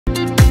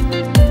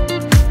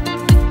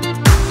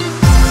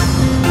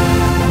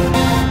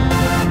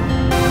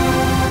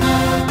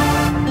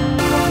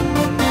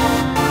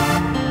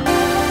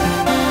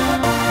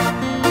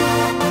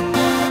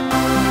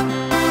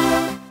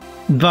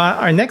But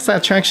our next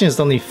attraction is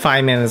only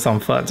 5 minutes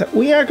on foot.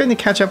 We are going to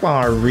catch up on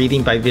our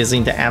reading by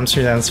visiting the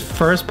Amsterdam's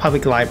first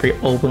public library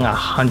opened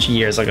 100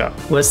 years ago.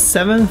 With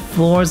 7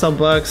 floors of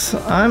books,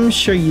 I'm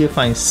sure you'll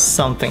find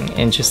something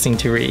interesting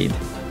to read.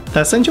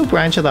 The central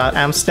branch of the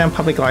Amsterdam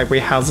Public Library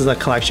houses a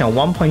collection of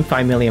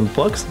 1.5 million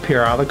books,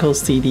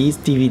 periodicals, CDs,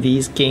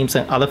 DVDs, games,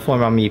 and other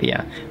forms of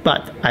media.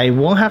 But I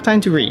won't have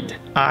time to read.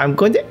 I'm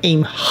going to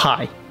aim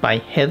high by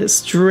headed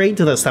straight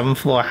to the 7th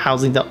floor,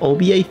 housing the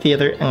OBA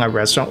Theater and a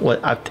restaurant with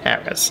a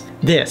terrace.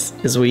 This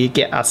is where you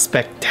get a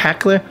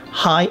spectacular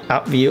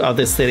high-up view of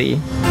the city.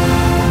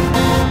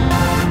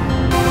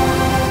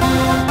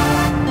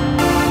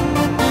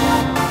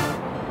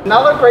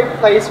 Another great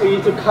place for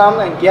you to come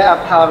and get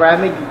a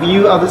panoramic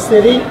view of the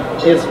city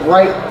is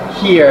right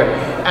here,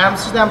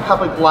 Amsterdam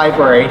Public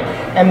Library.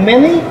 And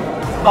many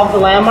of the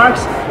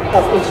landmarks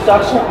have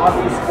introduction of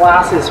these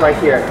glasses right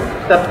here.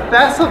 The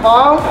best of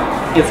all,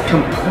 it's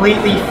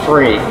completely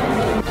free.